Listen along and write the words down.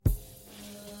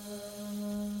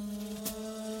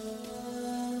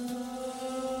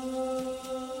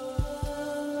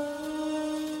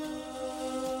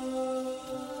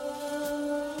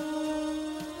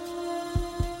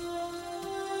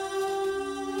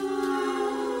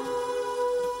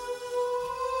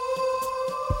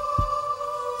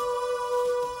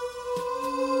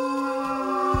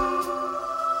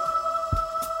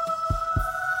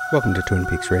Welcome to Twin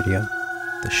Peaks Radio,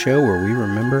 the show where we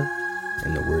remember,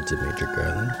 in the words of Major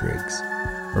Garland Briggs,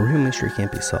 a real mystery can't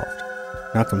be solved.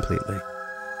 Not completely.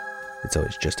 It's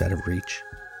always just out of reach,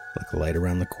 like a light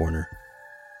around the corner.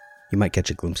 You might catch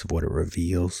a glimpse of what it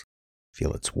reveals,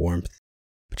 feel its warmth,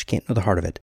 but you can't know the heart of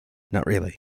it. Not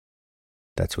really.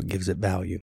 That's what gives it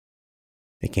value.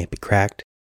 It can't be cracked.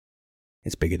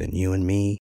 It's bigger than you and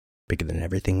me, bigger than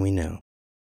everything we know.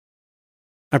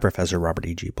 I'm Professor Robert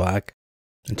E.G. Black,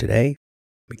 and today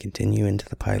we continue into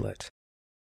the pilot.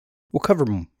 We'll cover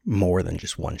more than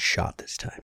just one shot this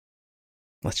time.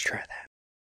 Let's try that.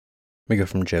 We go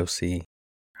from Josie,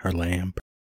 her lamp,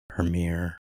 her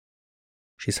mirror.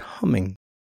 She's humming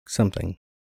something.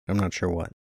 I'm not sure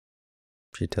what.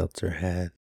 She tilts her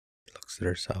head, looks at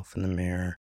herself in the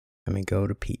mirror, and we go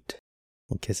to Pete.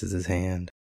 He kisses his hand,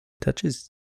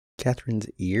 touches Catherine's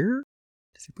ear?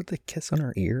 Does he put the kiss on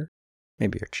her ear?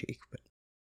 Maybe her cheek, but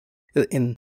I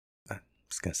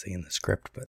was going to say in the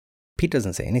script, but Pete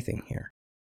doesn't say anything here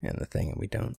in the thing, and we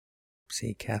don't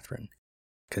see Catherine,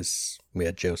 because we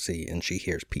had Josie, and she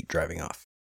hears Pete driving off.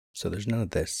 So there's none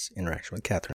of this interaction with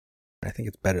Catherine. I think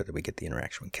it's better that we get the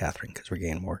interaction with Catherine, because we're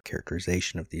getting more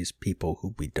characterization of these people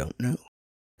who we don't know.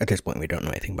 At this point, we don't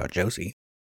know anything about Josie,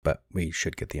 but we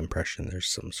should get the impression there's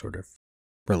some sort of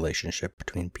relationship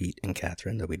between Pete and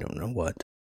Catherine that we don't know what.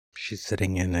 She's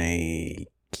sitting in a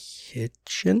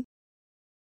kitchen.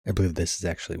 I believe this is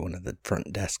actually one of the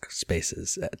front desk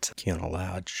spaces at Kiona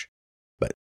Lodge,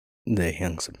 but they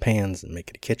hang some pans and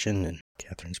make it a kitchen, and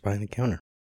Catherine's behind the counter.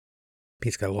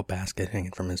 Pete's got a little basket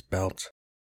hanging from his belt.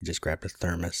 He just grabbed a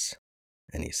thermos,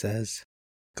 and he says,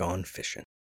 "Gone fishing."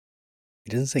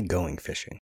 He doesn't say going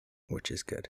fishing, which is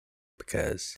good,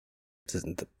 because this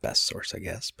isn't the best source, I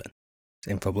guess, but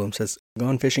Infobloom says,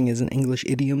 "Gone fishing is an English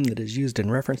idiom that is used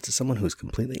in reference to someone who is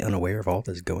completely unaware of all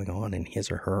that is going on in his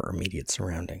or her immediate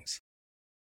surroundings."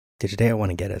 Today I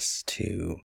want to get us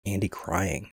to Andy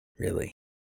crying, really.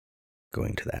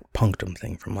 Going to that punctum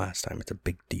thing from last time, it's a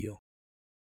big deal.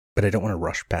 But I don't want to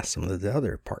rush past some of the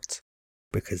other parts,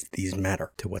 because these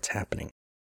matter to what's happening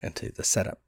and to the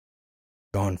setup.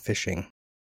 Gone fishing,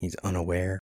 he's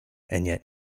unaware, and yet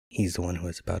he's the one who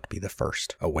is about to be the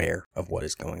first aware of what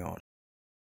is going on.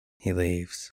 He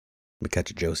leaves. We cut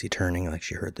to Josie turning like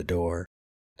she heard the door.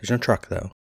 There's no truck,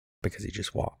 though, because he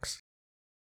just walks.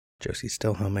 Josie's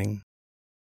still humming.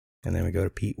 And then we go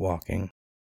to Pete walking.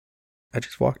 I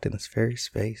just walked in this very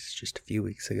space just a few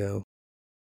weeks ago,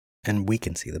 and we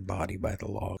can see the body by the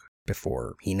log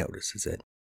before he notices it.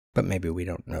 But maybe we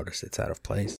don't notice it's out of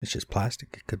place. It's just plastic.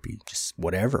 It could be just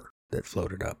whatever that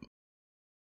floated up.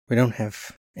 We don't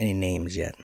have any names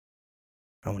yet.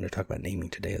 I want to talk about naming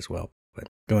today as well. But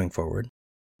going forward,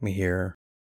 we hear,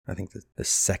 I think, the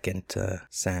second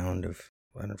sound of,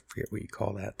 I don't forget what you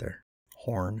call that there,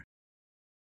 horn.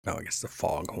 Oh, I guess the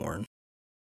foghorn.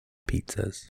 Pete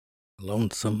says, "A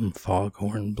lonesome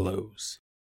foghorn blows."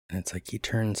 And it's like he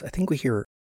turns, I think we hear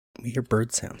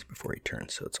bird sounds before he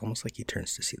turns, so it's almost like he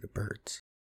turns to see the birds.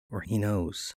 Or he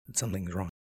knows that something's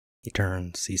wrong. He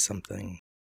turns, sees something,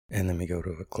 and then we go to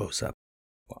a close-up,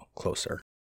 well, closer,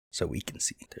 so we can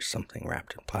see there's something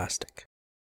wrapped in plastic.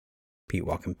 Pete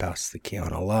walking past the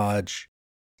Kiona Lodge,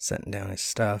 setting down his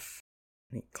stuff.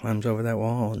 He climbs over that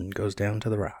wall and goes down to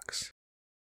the rocks.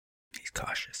 He's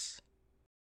cautious.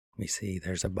 We see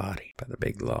there's a body by the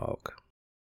big log.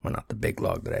 Well, not the big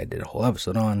log that I did a whole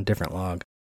episode on, different log.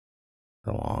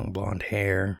 The long blonde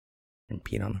hair, and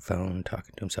Pete on the phone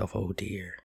talking to himself, oh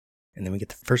dear. And then we get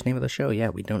the first name of the show.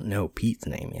 Yeah, we don't know Pete's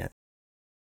name yet.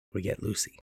 We get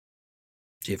Lucy.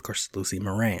 She, of course, is Lucy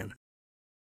Moran.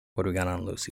 What do we got on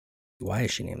Lucy? Why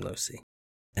is she named Lucy?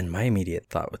 And my immediate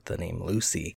thought with the name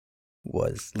Lucy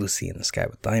was Lucy in the Sky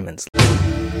with Diamonds. Lucy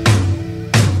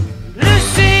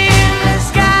in the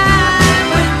sky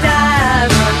with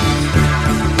diamonds.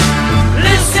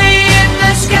 Lucy in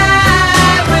the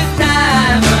sky with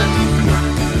diamonds.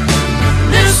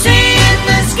 Lucy in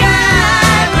the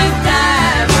sky with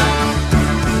diamonds.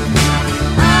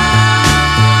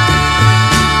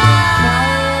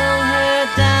 Follow her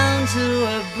down to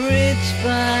a bridge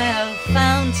by a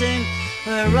fountain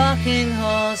where rocking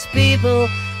horse people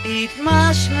eat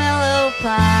marshmallow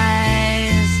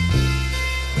pies.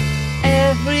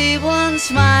 Everyone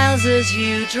smiles as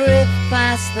you drift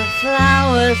past the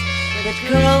flowers that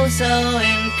grow so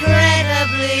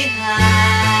incredibly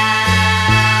high.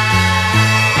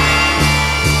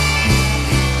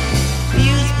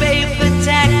 Newspaper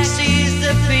taxis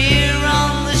appear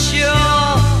on the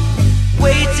shore,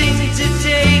 waiting to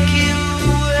take you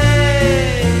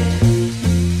away.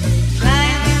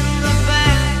 Climb in the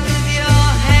back with your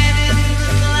head in the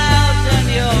clouds and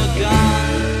you're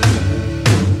gone.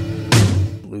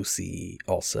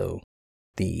 also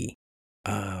the,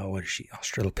 what is she,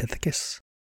 Australopithecus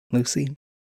Lucy?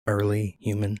 Early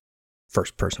human.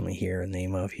 First person we hear the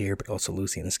name of here, but also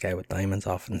Lucy in the Sky with Diamonds,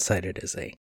 often cited as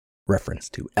a reference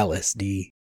to LSD,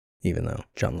 even though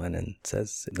John Lennon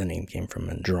says the name came from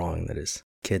a drawing that his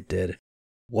kid did.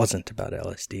 Wasn't about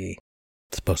LSD.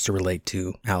 It's supposed to relate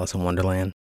to Alice in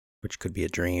Wonderland, which could be a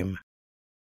dream.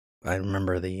 I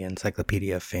remember the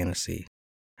Encyclopedia of Fantasy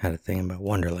had a thing about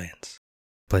wonderlands.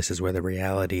 Places where the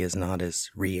reality is not as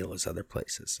real as other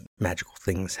places. Magical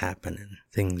things happen and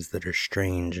things that are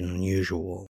strange and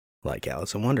unusual, like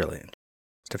Alice in Wonderland.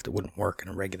 Stuff that wouldn't work in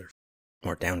a regular,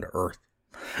 more down-to-earth,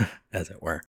 as it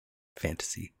were,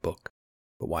 fantasy book.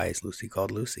 But why is Lucy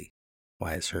called Lucy?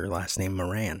 Why is her last name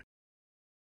Moran?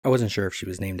 I wasn't sure if she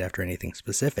was named after anything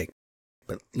specific,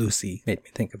 but Lucy made me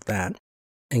think of that.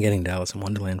 And getting to Alice in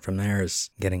Wonderland from there is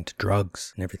getting to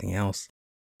drugs and everything else.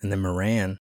 And then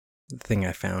Moran, the thing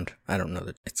I found, I don't know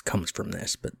that it comes from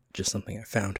this, but just something I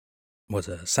found, was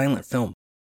a silent film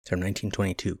from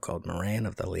 1922 called Moran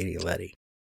of the Lady Letty,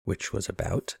 which was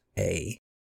about this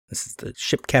is the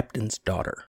ship captain's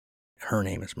daughter. Her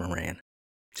name is Moran.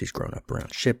 She's grown up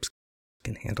around ships,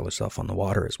 can handle herself on the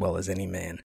water as well as any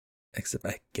man. Except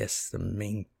I guess the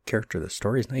main character of the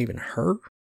story is not even her.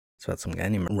 It's about some guy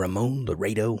named Ramon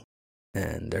Laredo,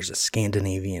 and there's a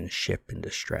Scandinavian ship in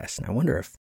distress. And I wonder,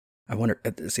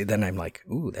 then I'm like,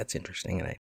 ooh, that's interesting. And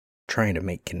I'm trying to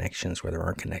make connections where there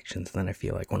aren't connections. And then I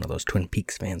feel like one of those Twin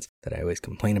Peaks fans that I always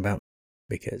complain about,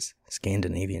 because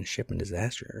Scandinavian ship in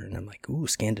disaster. And I'm like, ooh,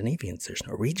 Scandinavians, there's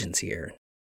Norwegians here.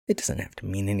 It doesn't have to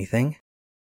mean anything.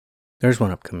 There's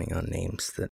one upcoming on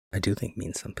names that I do think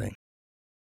means something.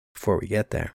 Before we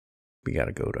get there, we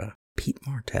gotta go to Pete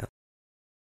Martell.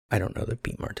 I don't know that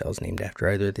Pete Martell is named after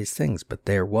either of these things, but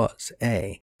there was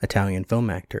a Italian film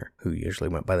actor who usually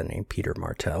went by the name Peter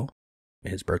Martell.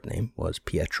 His birth name was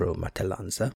Pietro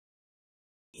Martellanza.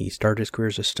 He started his career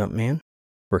as a stuntman,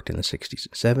 worked in the 60s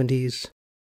and 70s,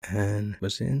 and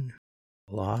was in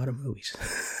a lot of movies.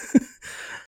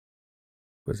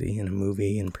 Was he in a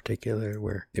movie in particular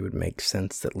where it would make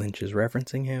sense that Lynch is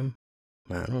referencing him?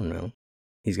 I don't know.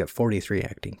 He's got 43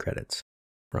 acting credits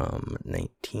from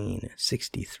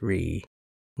 1963.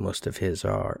 Most of his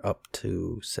are up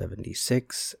to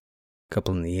 76, a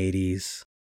couple in the 80s,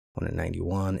 one in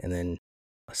 91, and then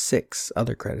 6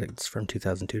 other credits from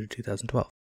 2002 to 2012.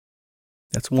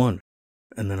 That's one.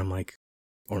 And then I'm like,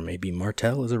 or maybe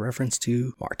Martell is a reference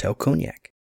to Martell Cognac.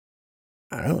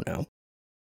 I don't know.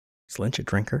 Is Lynch a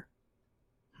drinker?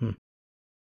 So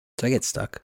I get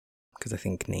stuck, because I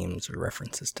think names are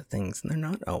references to things, and they're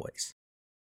not always.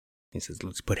 He says,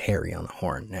 let's put Harry on the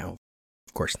horn. Now,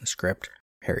 of course, in the script,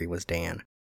 Harry was Dan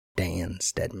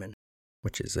Stedman,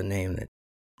 which is a name that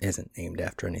isn't named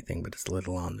after anything, but it's a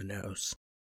little on the nose.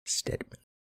 Stedman.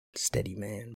 Steady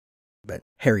man. But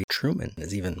Harry Truman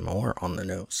is even more on the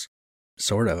nose.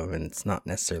 Sort of, and it's not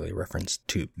necessarily a reference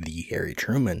to the Harry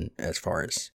Truman as far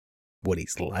as what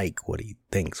he's like, what he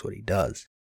thinks, what he does.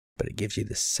 But it gives you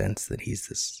this sense that he's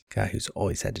this guy who's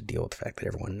always had to deal with the fact that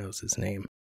everyone knows his name.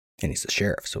 And he's the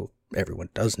sheriff, so everyone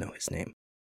does know his name.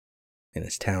 In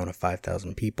his town of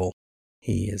 5,000 people,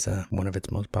 he is one of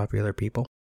its most popular people.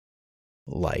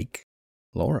 Like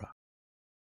Laura.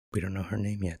 We don't know her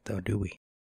name yet, though, do we?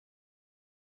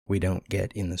 We don't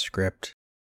get in the script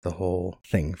the whole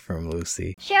thing from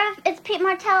Lucy. Sheriff, it's Pete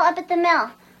Martell up at the mill.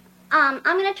 I'm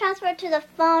going to transfer it to the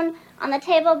phone on the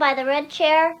table by the red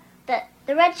chair.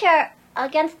 The red chair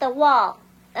against the wall.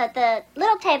 The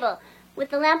little table with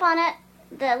the lamp on it.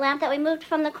 The lamp that we moved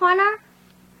from the corner.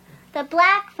 The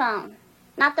black phone,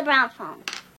 not the brown phone.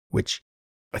 Which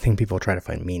I think people try to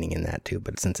find meaning in that too,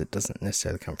 but since it doesn't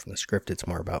necessarily come from the script, it's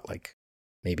more about like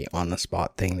maybe on the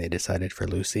spot thing they decided for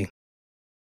Lucy.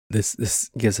 This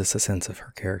gives us a sense of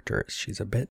her character. She's a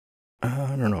bit,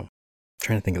 I don't know, I'm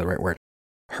trying to think of the right word.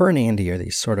 Her and Andy are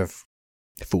these sort of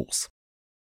fools.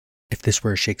 If this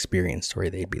were a Shakespearean story,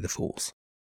 they'd be the fools.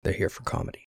 They're here for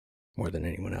comedy, more than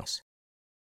anyone else.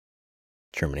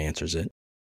 Truman answers it.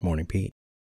 Morning, Pete.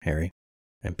 Harry.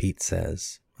 And Pete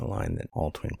says a line that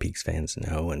all Twin Peaks fans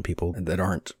know and people that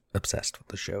aren't obsessed with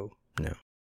the show know.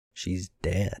 She's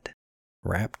dead.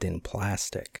 Wrapped in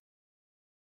plastic.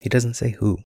 He doesn't say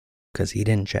who, because he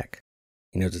didn't check.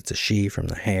 He knows it's a she from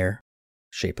the hair,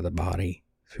 shape of the body,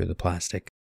 through the plastic.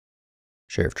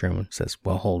 Sheriff Truman says,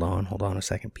 well, hold on a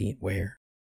second, Pete. Where?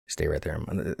 Stay right there.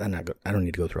 I don't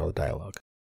need to go through all the dialogue.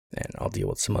 And I'll deal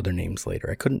with some other names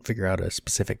later. I couldn't figure out a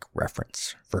specific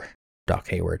reference for Doc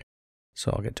Hayward,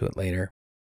 so I'll get to it later.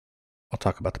 I'll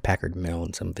talk about the Packard Mill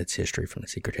and some of its history from the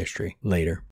Secret History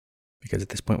later, because at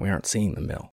this point we aren't seeing the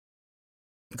mill.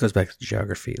 It goes back to the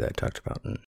geography that I talked about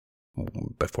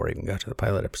before I even got to the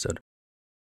pilot episode.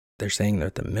 They're saying they're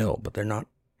at the mill, but they're not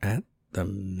at the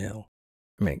mill.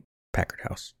 I mean, Packard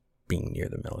House being near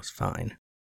the mill is fine.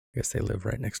 I guess they live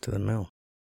right next to the mill.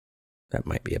 That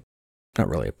might be not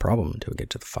really a problem until we get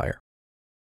to the fire.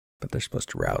 But they're supposed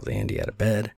to rouse Andy out of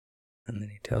bed, and then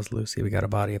he tells Lucy we got a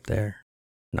body up there.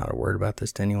 Not a word about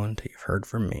this to anyone until you've heard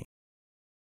from me.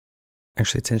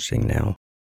 Actually, it's interesting now,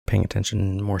 paying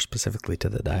attention more specifically to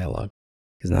the dialogue.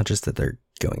 It's not just that they're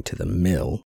going to the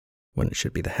mill when it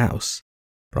should be the house,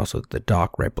 but also the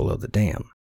dock right below the dam.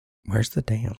 Where's the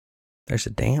dam? There's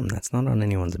a dam. That's not on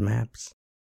anyone's maps.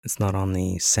 It's not on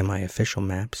the semi-official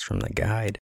maps from the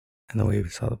guide. And the way we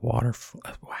saw the water,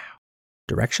 wow.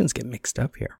 Directions get mixed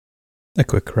up here. A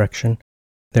quick correction.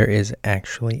 There is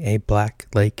actually a Black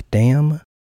Lake Dam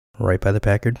right by the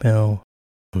Packard Mill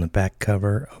on the back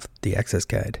cover of the access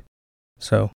guide.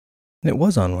 So, it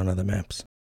was on one of the maps.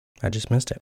 I just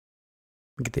missed it.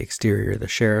 Look at the exterior of the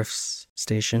sheriff's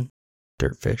station.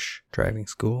 Dirtfish driving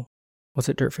school. Was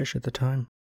it Dirtfish at the time?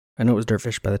 I know it was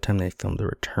Dirtfish by the time they filmed The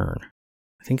Return.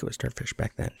 I think it was Dirtfish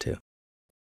back then, too.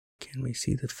 Can we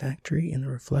see the factory in the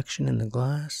reflection in the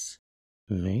glass?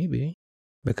 Maybe.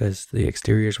 Because the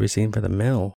exteriors we've seen for the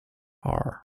mill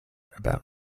are about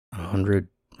 100,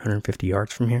 150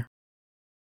 yards from here.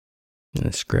 In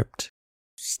the script,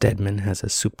 Stedman has a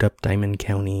souped-up Diamond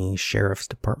County Sheriff's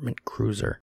Department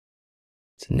cruiser.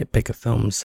 It's a nitpick of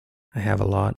films I have a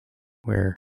lot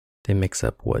where they mix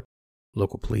up what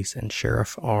local police and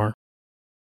sheriff are.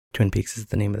 Twin Peaks is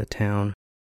the name of the town,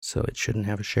 so it shouldn't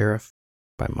have a sheriff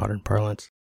by modern parlance.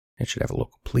 It should have a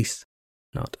local police,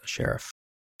 not a sheriff.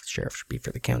 The sheriff should be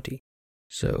for the county.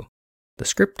 So the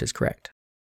script is correct.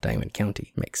 Diamond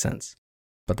County makes sense,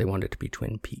 but they want it to be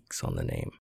Twin Peaks on the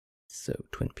name. So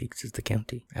Twin Peaks is the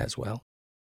county as well.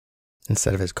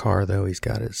 Instead of his car, though, he's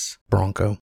got his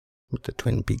Bronco with the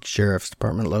Twin Peaks Sheriff's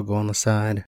Department logo on the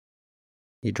side.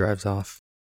 He drives off.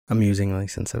 Amusingly,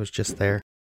 since I was just there,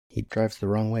 he drives the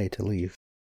wrong way to leave.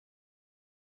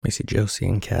 We see Josie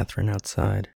and Catherine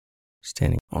outside,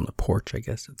 standing on the porch, I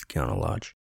guess, of the Kiana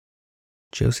Lodge.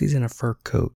 Josie's in a fur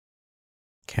coat.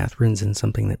 Catherine's in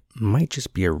something that might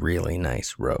just be a really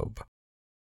nice robe.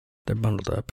 They're bundled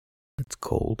up. It's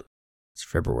cold. It's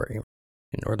February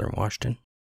in northern Washington.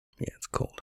 Yeah, it's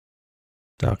cold.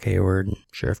 Doc Hayward and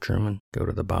Sheriff Truman go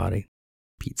to the body.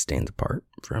 Pete stands apart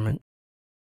from it.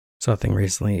 Saw a thing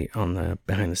recently on the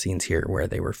behind the scenes here where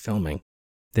they were filming.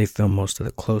 They filmed most of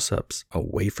the close-ups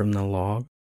away from the log.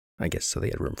 I guess so they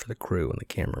had room for the crew and the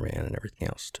cameraman and everything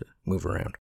else to move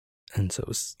around. And so it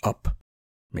was up,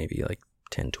 maybe like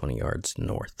 10, 20 yards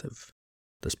north of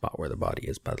the spot where the body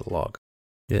is by the log.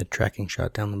 They had a tracking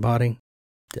shot down the body.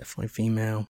 Definitely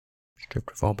female.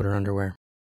 Stripped of all but her underwear.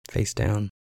 Face down.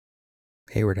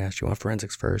 Hayward asks, "You want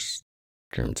forensics first?"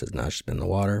 Truman says, "No, she's been in the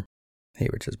water."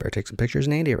 Hayward says, "Better take some pictures,"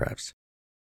 and Andy arrives.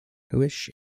 Who is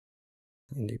she?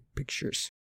 Andy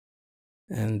pictures.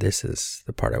 And this is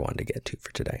the part I wanted to get to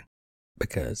for today.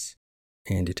 Because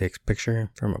Andy takes a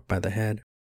picture from up by the head,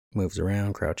 moves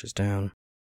around, crouches down,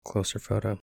 closer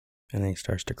photo, and then he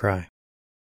starts to cry.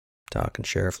 Doc and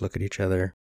Sheriff look at each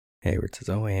other. Hayward says,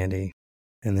 "Oh, Andy."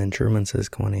 And then Truman says,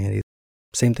 "Come on, Andy."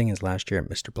 Same thing as last year at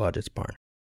Mr. Blodgett's barn.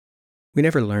 We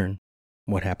never learn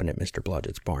what happened at Mr.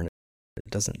 Blodgett's barn.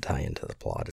 It doesn't tie into the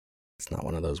plot. It's not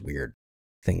one of those weird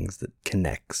things that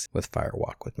connects with Fire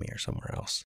Walk with Me or somewhere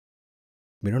else.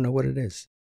 We don't know what it is.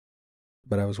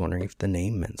 But I was wondering if the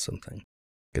name meant something.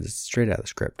 Because it's straight out of the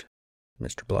script.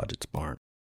 Mr. Blodgett's barn.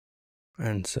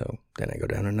 And so then I go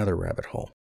down another rabbit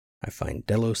hole. I find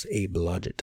Delos A.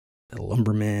 Blodgett, a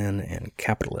lumberman and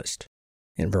capitalist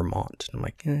in Vermont. And I'm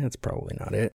like, that's probably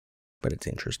not it. But it's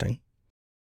interesting.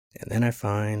 And then I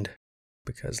find,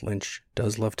 because Lynch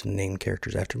does love to name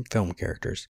characters after film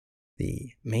characters,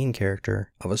 the main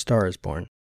character of A Star is Born,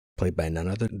 played by none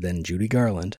other than Judy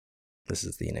Garland, this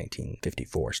is the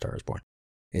 1954 Star is Born,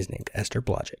 is named Esther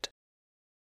Blodgett.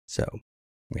 So,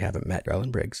 we haven't met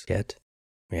Garland Briggs yet,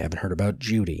 we haven't heard about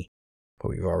Judy, but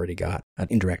we've already got an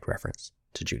indirect reference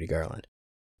to Judy Garland.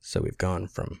 So we've gone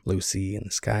from Lucy in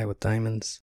the Sky with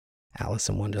Diamonds, Alice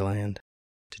in Wonderland,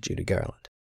 to Judy Garland.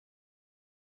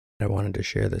 I wanted to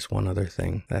share this one other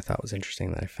thing that I thought was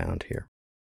interesting that I found here.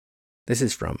 This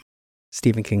is from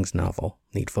Stephen King's novel,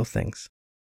 Needful Things.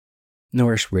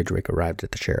 Norris Ridgwick arrived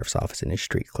at the sheriff's office in his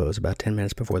street clothes about 10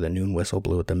 minutes before the noon whistle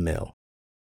blew at the mill.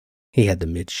 He had the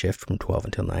mid-shift from 12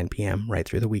 until 9 p.m. right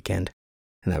through the weekend,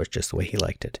 and that was just the way he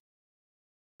liked it.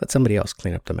 Let somebody else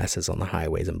clean up the messes on the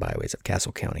highways and byways of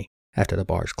Castle County after the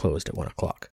bars closed at 1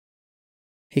 o'clock.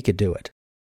 He could do it,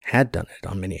 had done it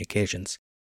on many occasions,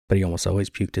 but he almost always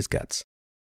puked his guts.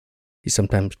 He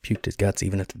sometimes puked his guts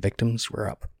even if the victims were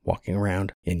up, walking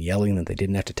around and yelling that they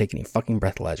didn't have to take any fucking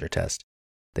breathalyzer test.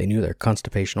 They knew their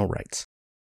constipational rights.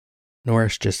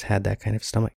 Norris just had that kind of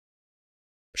stomach.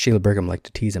 Sheila Brigham liked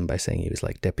to tease him by saying he was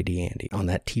like Deputy Andy on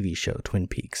that TV show Twin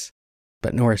Peaks,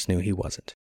 but Norris knew he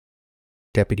wasn't.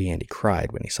 Deputy Andy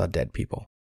cried when he saw dead people.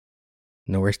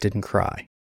 Norris didn't cry,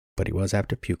 but he was apt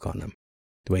to puke on them,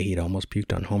 the way he'd almost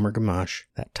puked on Homer Gamache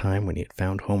that time when he had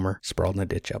found Homer sprawled in a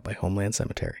ditch out by Homeland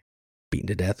Cemetery, beaten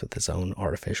to death with his own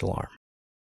artificial arm.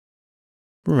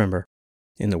 Remember,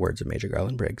 in the words of Major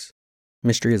Garland Briggs,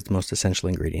 mystery is the most essential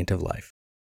ingredient of life.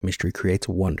 Mystery creates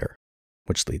wonder,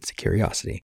 which leads to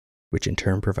curiosity, which in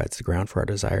turn provides the ground for our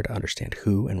desire to understand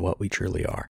who and what we truly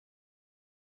are.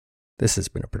 This has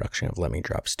been a production of Lemming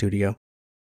Drops Studio.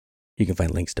 You can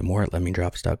find links to more at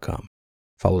lemmingdrops.com.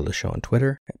 Follow the show on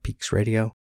Twitter at Peaks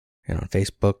Radio, and on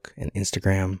Facebook and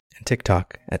Instagram and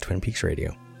TikTok at Twin Peaks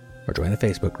Radio, or join the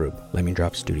Facebook group Lemming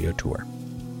Drops Studio Tour.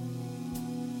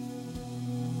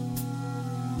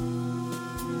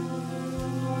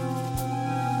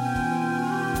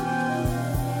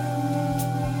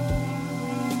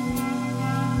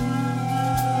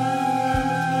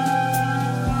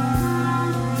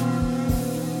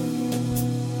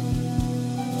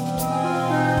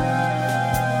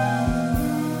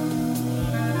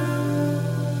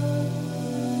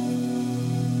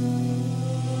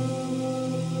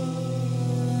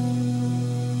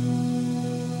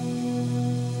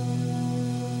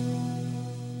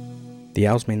 The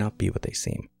owls may not be what they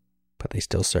seem, but they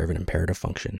still serve an imperative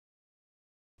function.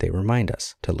 They remind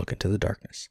us to look into the darkness.